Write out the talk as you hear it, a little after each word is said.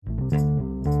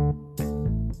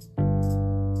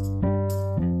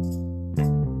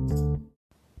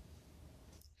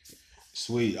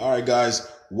Sweet. All right,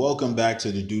 guys. Welcome back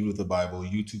to the Dude with the Bible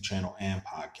YouTube channel and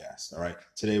podcast. All right.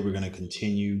 Today we're going to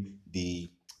continue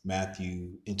the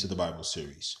Matthew into the Bible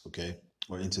series, okay?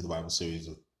 Or into the Bible series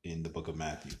in the book of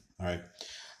Matthew. All right.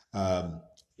 Um,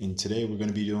 and today we're going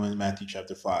to be doing Matthew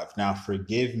chapter 5. Now,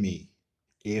 forgive me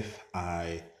if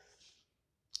I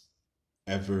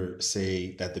ever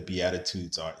say that the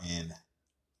Beatitudes are in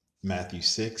Matthew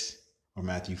 6 or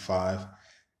Matthew 5.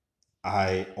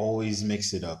 I always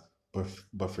mix it up,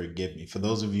 but forgive me. For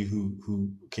those of you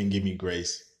who can give me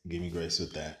grace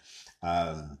with that.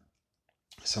 Um,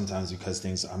 Sometimes because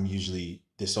things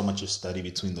there's so much to study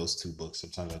between those two books.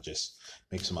 Sometimes I just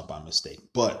mix them up by mistake.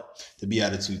 But the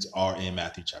Beatitudes are in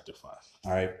Matthew chapter 5.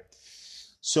 All right.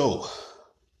 So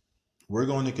we're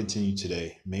going to continue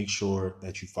today. Make sure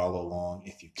that you follow along.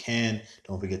 If you can,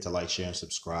 don't forget to like, share, and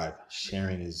subscribe.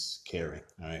 Sharing is caring.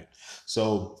 All right.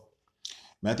 So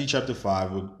Matthew chapter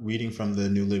 5, we're reading from the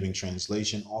New Living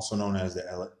Translation, also known as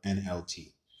the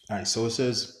NLT. All right, so it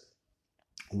says,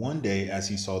 one day as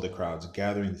he saw the crowds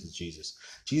gathering to Jesus,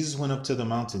 Jesus went up to the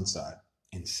mountainside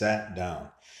and sat down,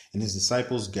 and his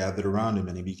disciples gathered around him,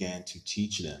 and he began to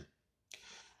teach them.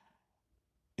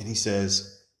 And he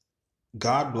says,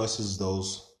 God blesses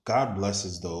those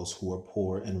who are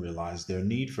poor and realize their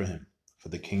need for him, for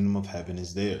the kingdom of heaven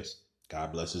is theirs.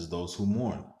 God blesses those who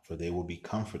mourn, for they will be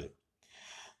comforted.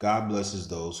 God blesses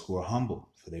those who are humble,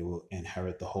 for they will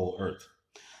inherit the whole earth.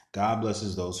 God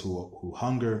blesses those who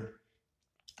hunger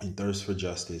and thirst for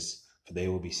justice, for they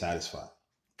will be satisfied.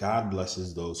 God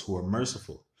blesses those who are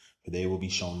merciful, for they will be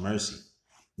shown mercy.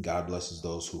 God blesses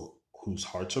those whose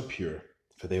hearts are pure,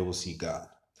 for they will see God.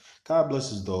 God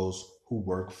blesses those who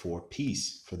work for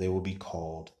peace, for they will be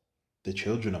called the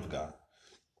children of God.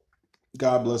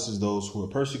 God blesses those who are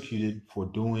persecuted for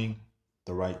doing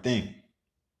the right thing,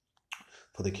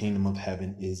 for the kingdom of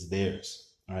heaven is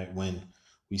theirs. All right. When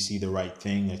we see the right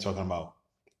thing, they're talking about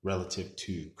relative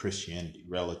to Christianity,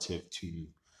 relative to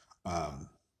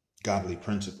godly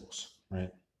principles, right?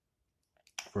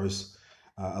 Verse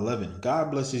 11,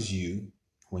 God blesses you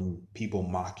when people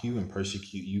mock you and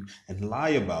persecute you and lie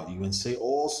about you and say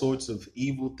all sorts of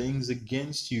evil things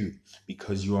against you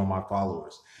because you are my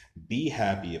followers. Be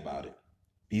happy about it.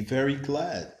 Be very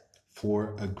glad,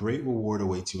 for a great reward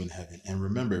awaits you in heaven. And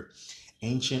remember,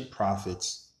 ancient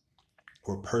prophets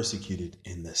were persecuted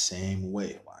in the same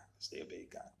way. Why? Because they obeyed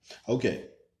God. Okay,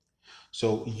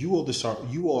 so you are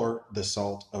the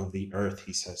salt of the earth,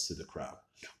 he says to the crowd.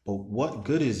 But what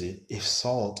good is it if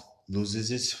salt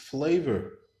loses its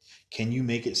flavor? Can you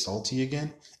make it salty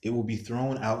again? It will be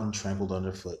thrown out and trampled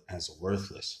underfoot as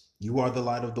worthless. You are the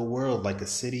light of the world, like a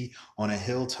city on a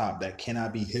hilltop that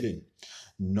cannot be hidden.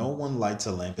 No one lights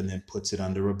a lamp and then puts it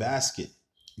under a basket.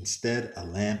 Instead, a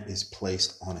lamp is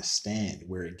placed on a stand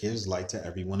where it gives light to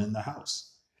everyone in the house.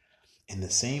 In the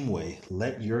same way,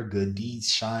 let your good deeds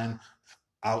shine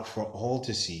out for all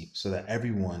to see, so that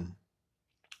everyone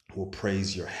will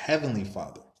praise your heavenly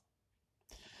Father.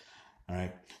 All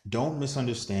right. Don't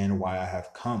misunderstand why I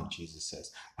have come, Jesus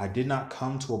says. I did not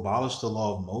come to abolish the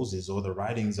law of Moses or the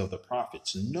writings of the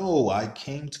prophets. No, I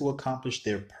came to accomplish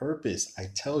their purpose. I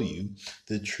tell you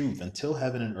the truth. Until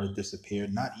heaven and earth disappear,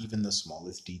 not even the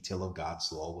smallest detail of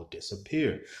God's law will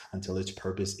disappear until its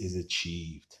purpose is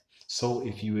achieved. So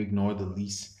if you ignore the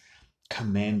least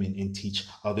commandment and teach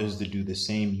others to do the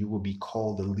same, you will be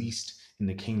called the least in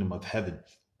the kingdom of heaven.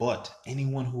 But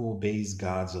anyone who obeys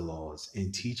God's laws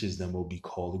and teaches them will be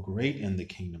called great in the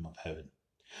kingdom of heaven.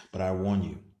 But I warn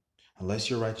you, unless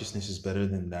your righteousness is better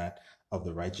than that of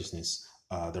the righteous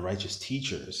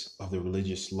teachers of the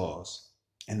religious laws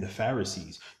and the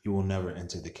Pharisees, you will never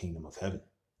enter the kingdom of heaven.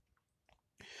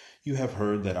 You have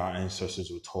heard that our ancestors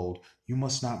were told, you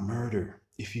must not murder.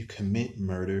 If you commit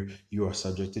murder, you are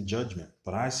subject to judgment.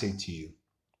 But I say to you,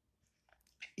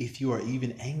 if you are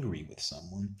even angry with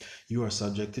someone, you are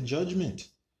subject to judgment.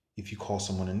 If you call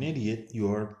someone an idiot,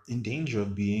 you are in danger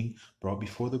of being brought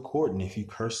before the court. And if you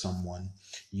curse someone,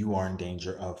 you are in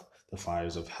danger of the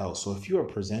fires of hell. So if you are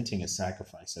presenting a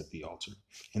sacrifice at the altar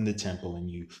in the temple and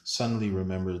you suddenly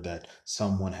remember that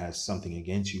someone has something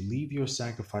against you, leave your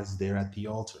sacrifice there at the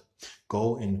altar.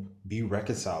 Go and be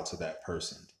reconciled to that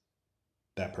person.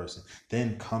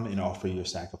 Then come and offer your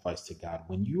sacrifice to God.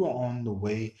 When you are on the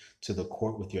way to the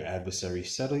court with your adversary,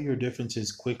 settle your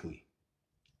differences quickly.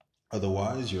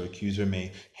 Otherwise, your accuser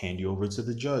may hand you over to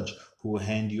the judge, who will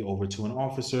hand you over to an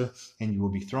officer, and you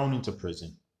will be thrown into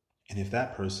prison. And if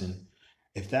that person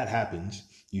If that happens,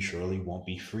 you surely won't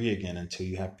be free again until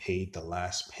you have paid the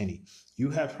last penny. You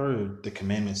have heard the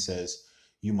commandment says,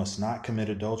 you must not commit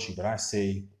adultery. But I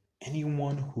say,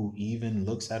 anyone who even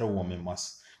looks at a woman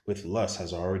must with lust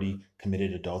has already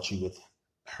committed adultery with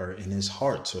her in his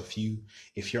heart. So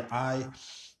if your eye,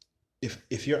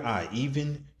 if your eye,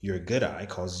 even your good eye,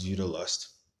 causes you to lust,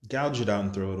 gouge it out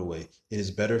and throw it away. It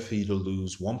is better for you to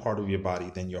lose one part of your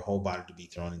body than your whole body to be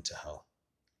thrown into hell.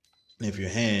 If your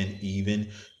hand, even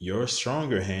your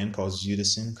stronger hand, causes you to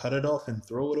sin, cut it off and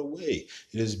throw it away.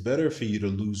 It is better for you to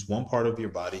lose one part of your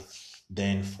body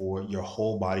than for your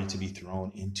whole body to be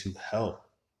thrown into hell.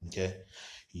 Okay.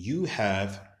 You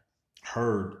have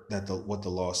heard that what the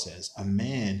law says. A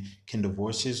man can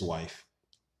divorce his wife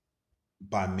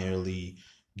by merely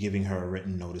giving her a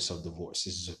written notice of divorce.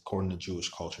 This is according to Jewish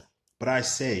culture. But I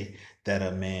say that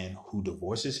a man who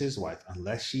divorces his wife,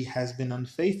 unless she has been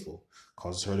unfaithful,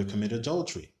 causes her to commit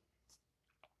adultery.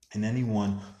 And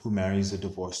anyone who marries a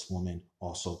divorced woman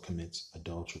also commits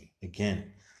adultery.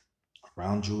 Again,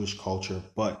 around Jewish culture,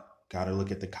 but got to look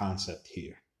at the concept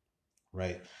here,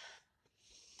 right?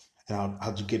 And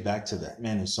I'll get back to that.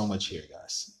 Man, there's so much here,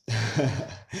 guys.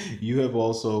 You have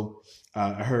also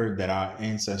heard that our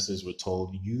ancestors were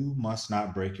told, you must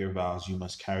not break your vows. You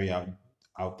must carry out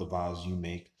the vows you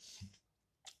make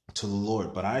to the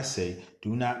Lord. But I say,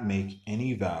 do not make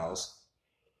any vows.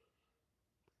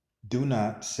 Do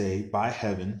not say by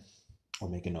heaven or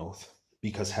make an oath,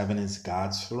 because heaven is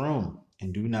God's throne.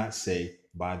 And do not say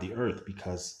by the earth,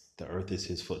 because the earth is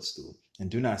his footstool. And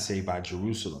do not say by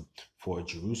Jerusalem, for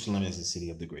Jerusalem is the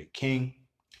city of the great king.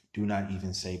 Do not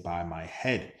even say by my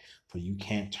head, for you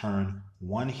can't turn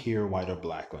one hair white or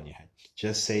black on your head.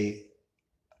 Just say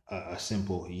a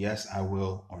simple yes, I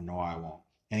will, or no, I won't.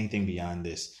 Anything beyond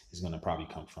this is going to probably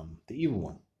come from the evil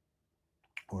one,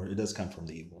 or it does come from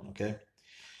the evil one, okay?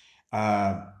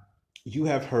 You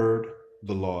have heard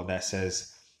the law that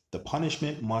says the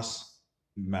punishment must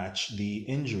match the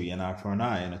injury, an eye for an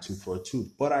eye and a tooth for a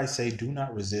tooth. But I say, do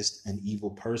not resist an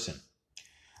evil person.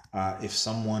 If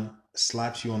someone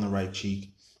slaps you on the right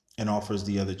cheek and offers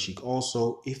the other cheek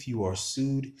also, if you are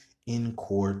sued in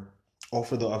court,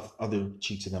 offer the other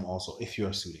cheek to them also. If you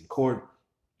are sued in court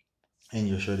and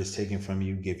your shirt is taken from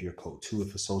you, give your coat too.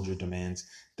 If a soldier demands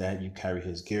that you carry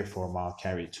his gear for a mile,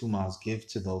 carry it 2 miles. Give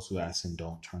to those who ask, and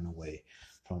don't turn away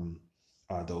from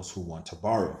those who want to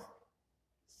borrow.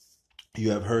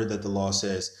 You have heard that the law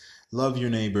says, love your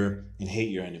neighbor and hate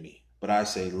your enemy. But I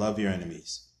say, love your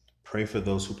enemies. Pray for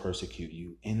those who persecute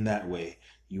you. In that way,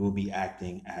 you will be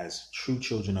acting as true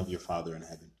children of your Father in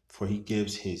heaven. For he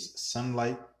gives his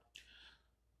sunlight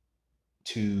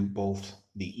to both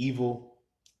the evil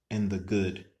and the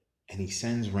good, and he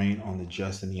sends rain on the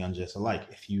just and the unjust alike.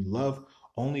 If you love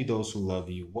only those who love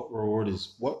you, what reward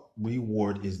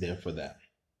is there for that?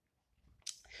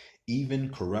 Even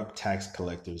corrupt tax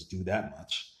collectors do that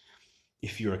much.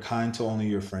 If you are kind to only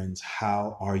your friends,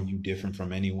 how are you different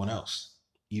from anyone else?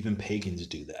 Even pagans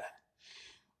do that.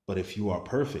 But if you are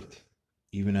perfect,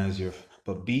 even as your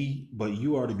but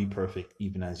you are to be perfect,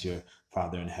 even as your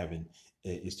Father in heaven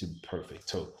is to be perfect.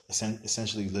 So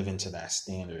essentially, live into that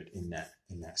standard in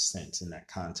that sense, in that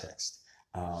context.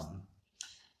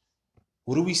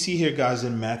 What do we see here, guys,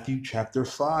 in Matthew chapter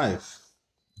 5?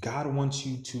 God wants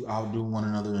you to outdo one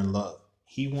another in love.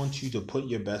 He wants you to put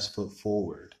your best foot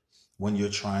forward when you're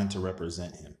trying to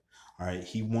represent him. All right.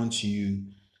 He wants you,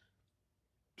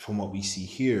 from what we see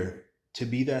here, to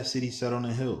be that city set on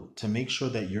a hill, to make sure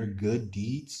that your good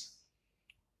deeds,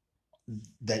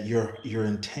 that your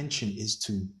intention is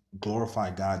to glorify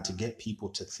God, to get people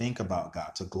to think about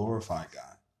God, to glorify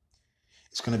God.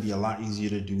 It's going to be a lot easier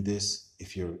to do this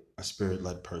if you're a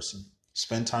spirit-led person.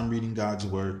 Spend time reading God's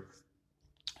word.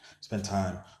 Spend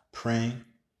time praying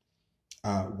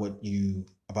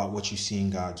about what you see in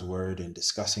God's word and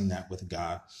discussing that with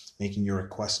God, making your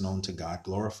requests known to God,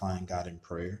 glorifying God in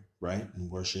prayer, right? And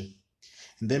worship.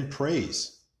 And then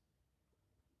praise.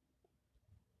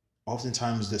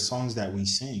 Oftentimes the songs that we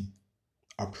sing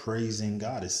are praising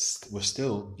God. We're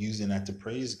still using that to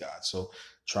praise God. So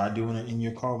try doing it in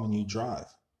your car when you drive,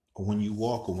 or when you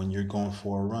walk, or when you're going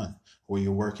for a run, or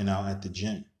you're working out at the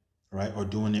gym, right? Or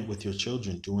doing it with your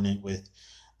children, doing it with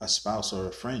a spouse or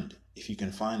a friend, if you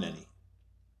can find any.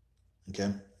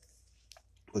 Okay.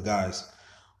 But guys,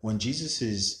 when Jesus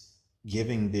is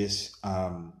giving this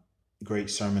great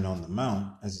Sermon on the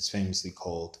Mount, as it's famously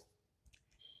called,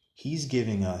 he's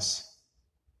through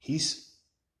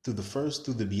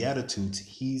the Beatitudes,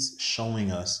 he's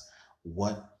showing us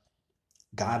what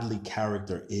godly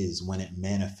character is when it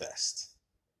manifests.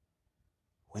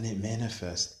 When it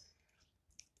manifests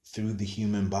through the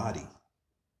human body.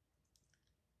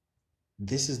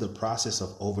 This is the process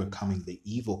of overcoming the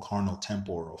evil carnal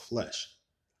temporal flesh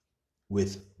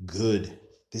with good.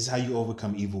 This is how you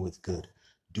overcome evil with good.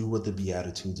 Do what the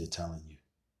Beatitudes are telling you.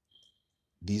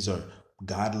 These are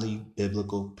godly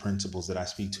biblical principles that I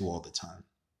speak to all the time.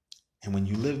 And when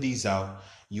you live these out,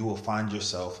 you will find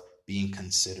yourself being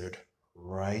considered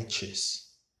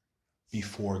righteous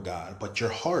before God. But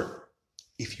your heart,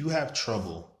 if you have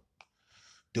trouble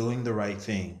doing the right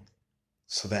thing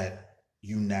so that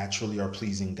you naturally are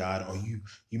pleasing God, or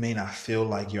you may not feel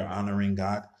like you're honoring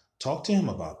God, talk to him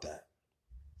about that.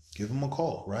 Give him a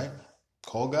call, right?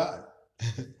 Call God.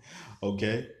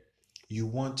 Okay? You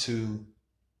want to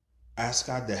ask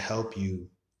God to help you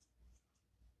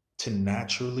to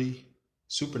naturally,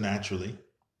 supernaturally,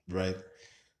 right,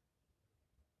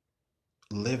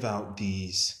 live out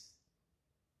these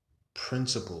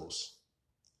principles,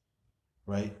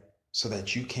 right, so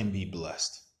that you can be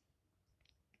blessed.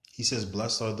 He says,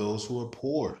 blessed are those who are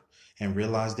poor and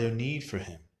realize their need for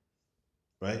him,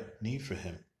 right? Need for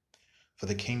him. For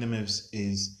the kingdom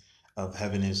of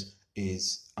heaven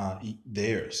is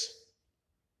theirs.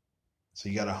 So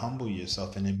you got to humble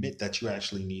yourself and admit that you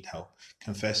actually need help.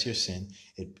 Confess your sin.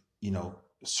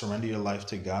 Surrender your life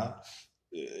to God.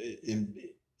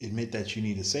 Admit that you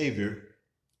need a savior,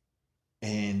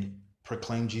 and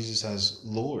proclaim Jesus as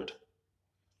Lord.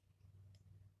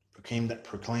 Proclaim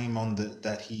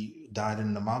that he died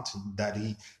in the mountain, that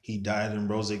he died and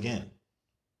rose again.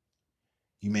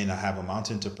 You may not have a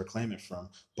mountain to proclaim it from,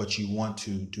 but you want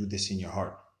to do this in your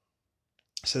heart.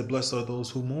 It said, blessed are those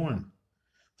who mourn,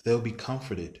 for they'll be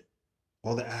comforted.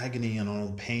 All the agony and all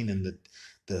the pain and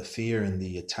the fear and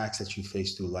the attacks that you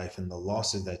faced through life and the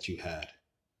losses that you had,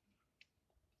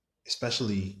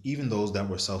 especially even those that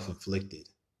were self-inflicted.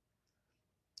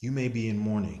 You may be in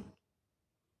mourning,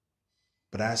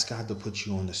 but ask God to put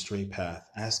you on the straight path.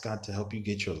 Ask God to help you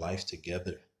get your life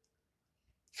together.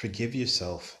 Forgive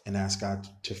yourself and ask God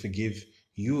to forgive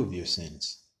you of your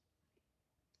sins.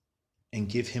 And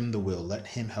give him the will. Let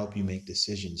him help you make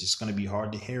decisions. It's going to be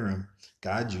hard to hear him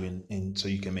guide you and so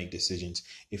you can make decisions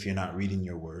if you're not reading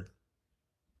your word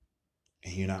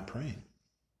and you're not praying.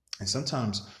 And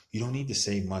sometimes you don't need to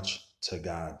say much to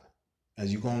God.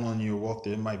 As you go on your walk,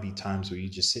 there might be times where you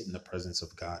just sit in the presence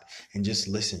of God and just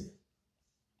listen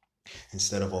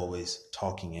instead of always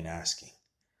talking and asking.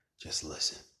 Just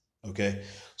listen. Okay?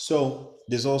 So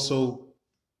there's also,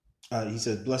 he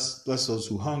said, bless those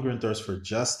who hunger and thirst for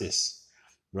justice,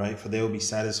 right? For they will be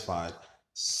satisfied.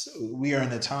 So we are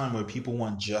in a time where people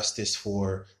want justice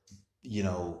for,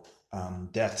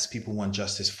 deaths. People want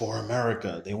justice for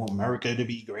America. They want America to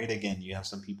be great again. You have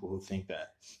some people who think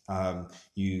that.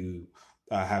 You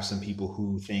have some people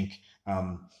who think,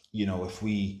 if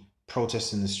we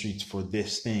protest in the streets for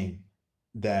this thing,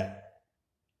 that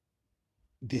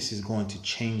this is going to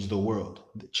change the world.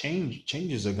 The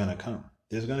changes are going to come.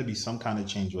 There's going to be some kind of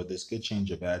change, whether it's good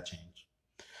change or bad change.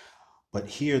 But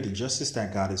here, the justice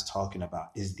that God is talking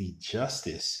about is the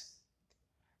justice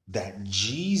that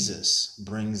Jesus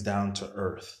brings down to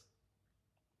earth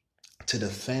to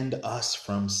defend us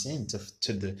from sin,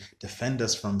 to defend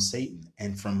us from Satan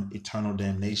and from eternal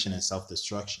damnation and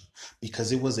self-destruction.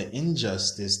 Because it was an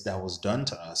injustice that was done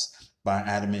to us by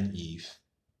Adam and Eve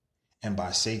and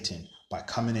by Satan, by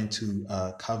coming into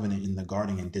a covenant in the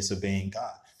garden and disobeying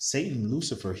God. Satan,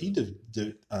 Lucifer, he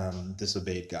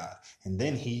disobeyed God. And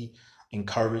then he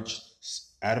encouraged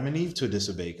Adam and Eve to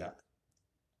disobey God.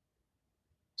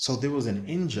 So there was an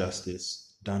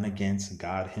injustice done against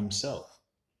God himself.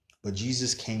 But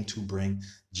Jesus came to bring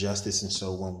justice. And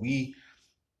so when we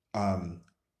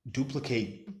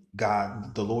duplicate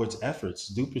God, the Lord's efforts,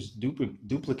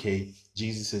 duplicate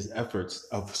Jesus's efforts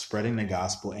of spreading the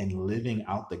gospel and living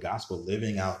out the gospel,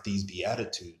 living out these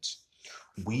Beatitudes,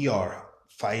 we are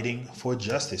fighting for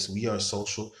justice. We are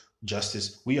social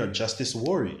justice. We are justice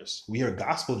warriors. We are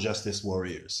gospel justice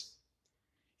warriors,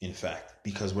 in fact,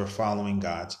 because we're following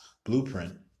God's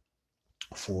blueprint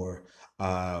for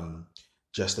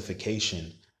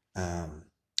justification and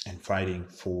fighting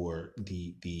for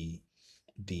the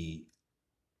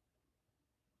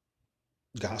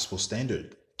gospel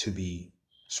standard to be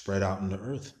spread out in the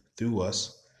earth through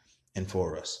us and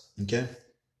for us. Okay?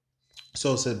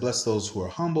 So it said, bless those who are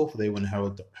humble, for they will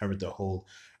inherit the whole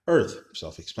earth.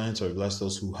 Self-explanatory. Bless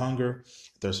those who hunger,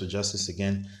 thirst for justice.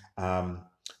 Again,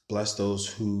 bless those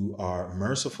who are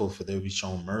merciful, for they will be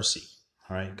shown mercy.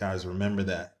 All right, guys, remember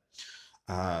that.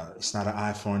 It's not an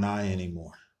eye for an eye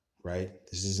anymore, right?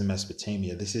 This isn't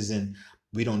Mesopotamia.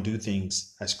 We don't do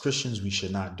things as Christians. We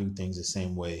should not do things the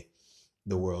same way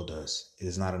the world does. It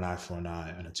is not an eye for an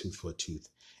eye and a tooth for a tooth.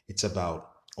 It's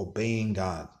about obeying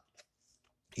God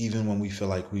even when we feel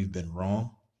like we've been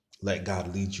wrong, let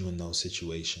God lead you in those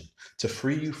situations to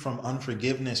free you from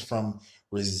unforgiveness, from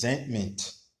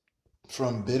resentment,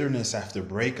 from bitterness after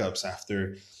breakups,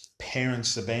 after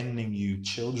parents abandoning you,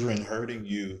 children hurting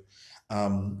you,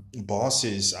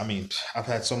 bosses. I mean, I've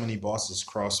had so many bosses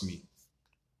cross me,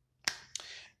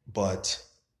 but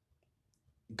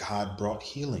God brought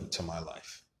healing to my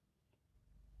life.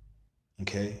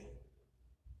 Okay?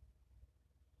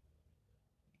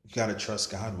 You got to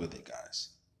trust God with it, guys.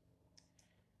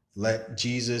 Let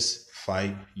Jesus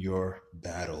fight your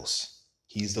battles.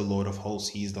 He's the Lord of hosts.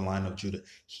 He's the Lion of Judah.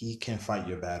 He can fight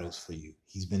your battles for you.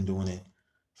 He's been doing it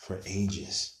for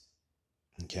ages.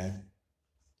 Okay?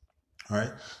 All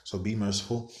right? So be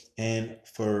merciful. And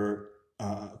for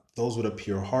those with a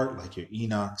pure heart, like your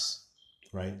Enochs,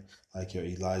 right? Like your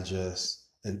Elijahs,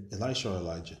 Elisha or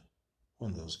Elijah,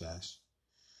 one of those guys.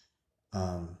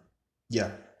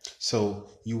 Yeah. So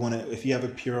you want to, if you have a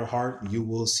pure heart, you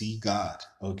will see God.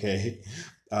 Okay.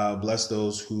 Bless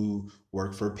those who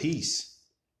work for peace,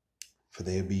 for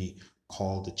they'll be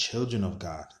called the children of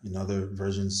God. In other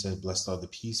versions said, blessed are the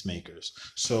peacemakers.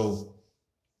 So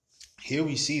here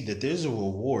we see that there's a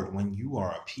reward when you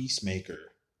are a peacemaker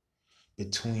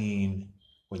between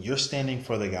when you're standing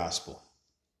for the gospel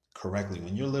correctly,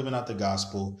 when you're living out the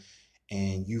gospel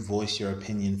and you voice your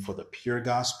opinion for the pure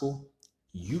gospel,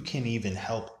 you can even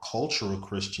help cultural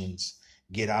Christians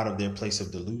get out of their place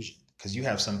of delusion. Because you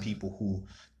have some people who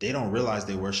they don't realize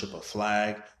they worship a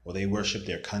flag, or they worship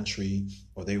their country,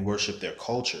 or they worship their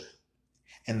culture.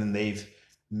 And then they've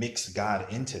mixed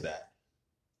God into that.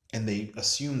 And they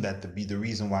assume that the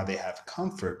reason why they have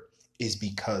comfort is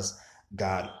because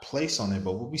God placed on it.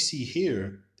 But what we see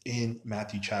here in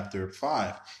Matthew chapter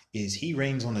 5 is he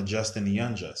reigns on the just and the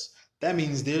unjust. That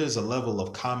means there's a level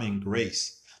of common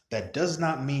grace. That does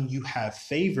not mean you have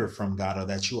favor from God or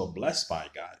that you are blessed by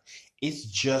God. It's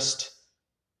just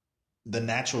the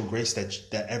natural grace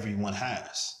that everyone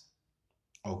has.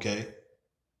 Okay?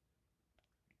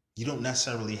 You don't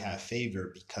necessarily have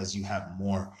favor because you have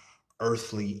more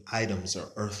earthly items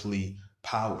or earthly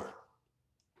power.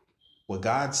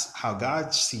 How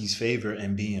God sees favor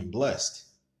and being blessed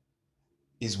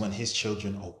is when his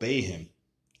children obey him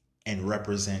and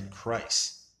represent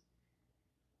Christ.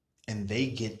 And they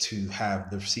get to have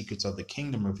the secrets of the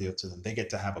kingdom revealed to them. They get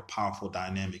to have a powerful,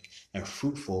 dynamic, and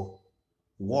fruitful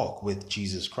walk with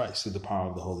Jesus Christ through the power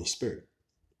of the Holy Spirit.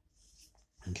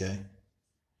 Okay?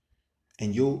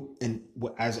 And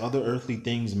as other earthly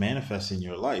things manifest in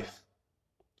your life,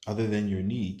 other than your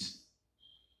needs,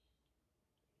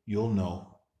 you'll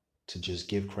know to just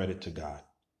give credit to God.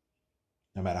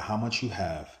 No matter how much you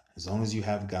have, as long as you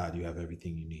have God, you have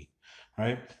everything you need. All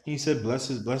right. He said, bless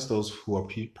those who are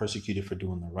persecuted for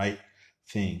doing the right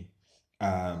thing.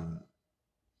 And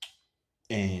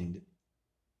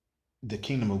the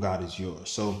kingdom of God is yours.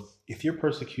 So if you're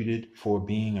persecuted for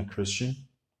being a Christian,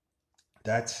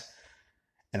 and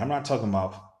I'm not talking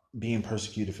about being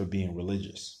persecuted for being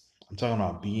religious. I'm talking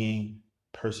about being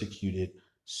persecuted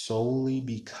solely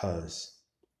because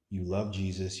you love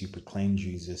Jesus, you proclaim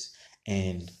Jesus,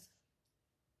 and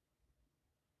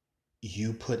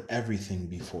you put everything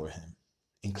before him,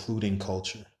 including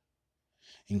culture,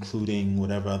 including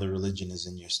whatever other religion is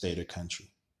in your state or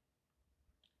country.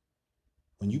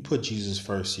 When you put Jesus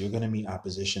first, you're going to meet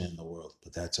opposition in the world,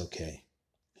 but that's okay.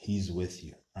 He's with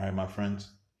you. All right, my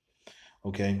friends?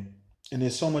 Okay. And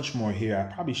there's so much more here.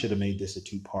 I probably should have made this a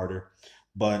two-parter,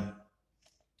 but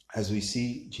as we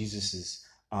see, Jesus is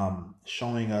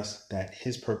showing us that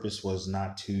his purpose was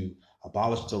not to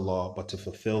abolish the law, but to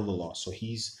fulfill the law. So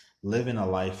he's living a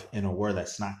life in a word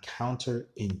that's not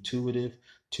counterintuitive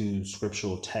to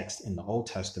scriptural text in the Old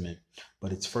Testament,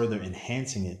 but it's further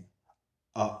enhancing it.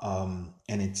 And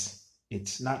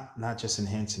it's not just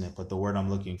enhancing it, but the word I'm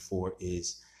looking for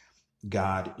is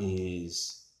God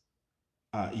is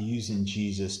using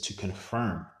Jesus to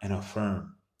confirm and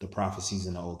affirm the prophecies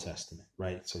in the Old Testament,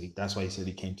 right? So that's why he said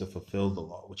he came to fulfill the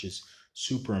law, which is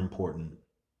super important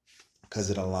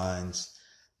because it aligns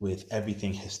with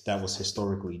everything that was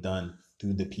historically done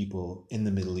through the people in the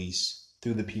Middle East,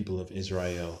 through the people of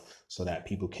Israel, so that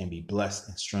people can be blessed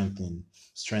and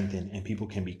strengthened, and people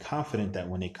can be confident that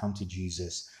when they come to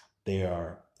Jesus,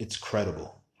 it's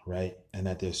credible, right? And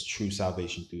that there's true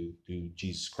salvation through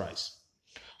Jesus Christ.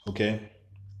 Okay.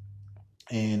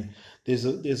 And there's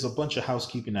a bunch of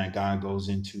housekeeping that God goes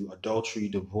into: adultery,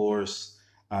 divorce,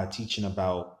 teaching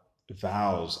about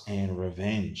vows and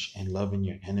revenge and loving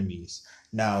your enemies.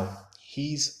 Now,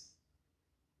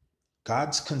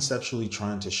 God's conceptually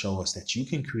trying to show us that you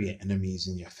can create enemies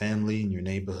in your family, in your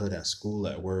neighborhood, at school,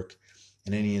 at work,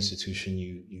 in any institution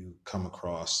you come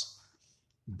across,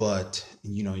 but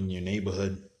in your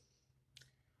neighborhood.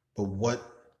 But what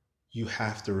you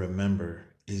have to remember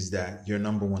is that your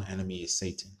number one enemy is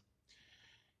Satan.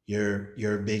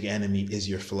 Your big enemy is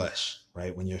your flesh,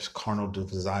 right? When your carnal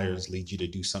desires lead you to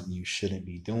do something you shouldn't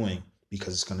be doing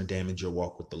because it's going to damage your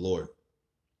walk with the Lord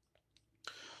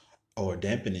or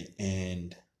dampen it.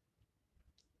 And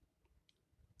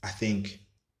I think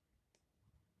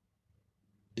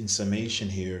in summation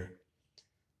here,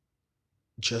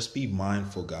 just be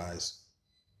mindful, guys.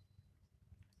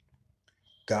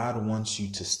 God wants you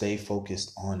to stay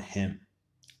focused on him.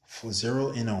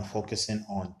 Zero in on focusing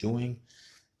on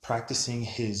practicing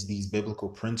these biblical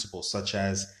principles, such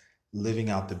as living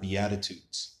out the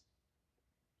Beatitudes,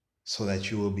 so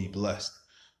that you will be blessed.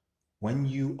 When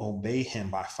you obey him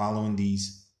by following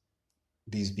these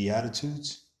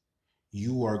Beatitudes,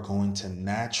 you are going to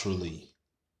naturally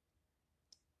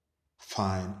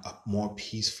find a more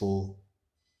peaceful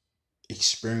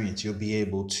experience. You'll be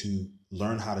able to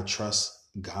learn how to trust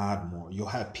God more. You'll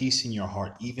have peace in your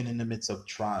heart, even in the midst of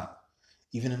trial,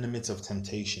 even in the midst of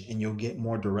temptation, and you'll get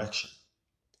more direction.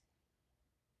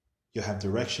 You'll have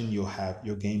direction.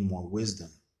 You'll gain more wisdom.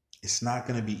 It's not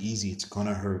going to be easy. It's going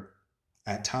to hurt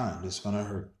at times. It's going to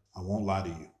hurt. I won't lie to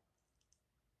you,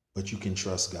 but you can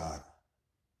trust God.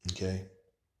 Okay.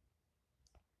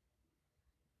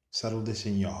 Settle this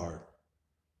in your heart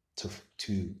to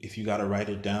if you got to write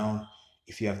it down,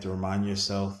 if you have to remind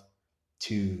yourself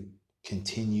to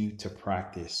continue to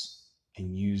practice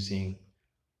and using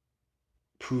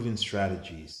proven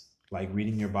strategies like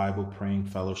reading your Bible, praying,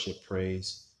 fellowship,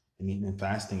 praise, and even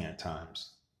fasting at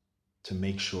times to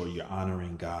make sure you're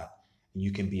honoring God and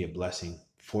you can be a blessing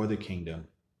for the kingdom,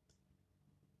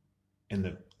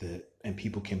 and and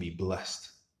people can be blessed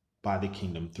by the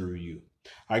kingdom through you.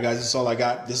 All right, guys, that's all I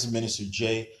got. This is Minister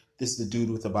Jay. This is the Dude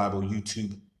with the Bible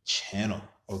YouTube channel,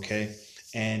 okay?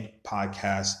 And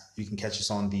podcast. You can catch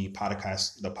us on the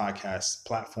podcast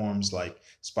platforms like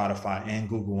Spotify and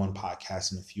Google One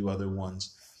Podcasts and a few other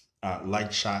ones.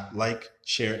 Like,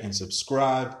 share, and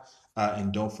subscribe.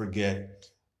 And don't forget,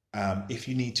 if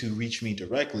you need to reach me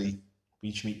directly,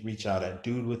 reach out at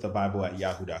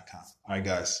dudewiththebible@yahoo.com. All right,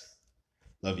 guys.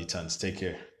 Love you tons. Take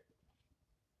care.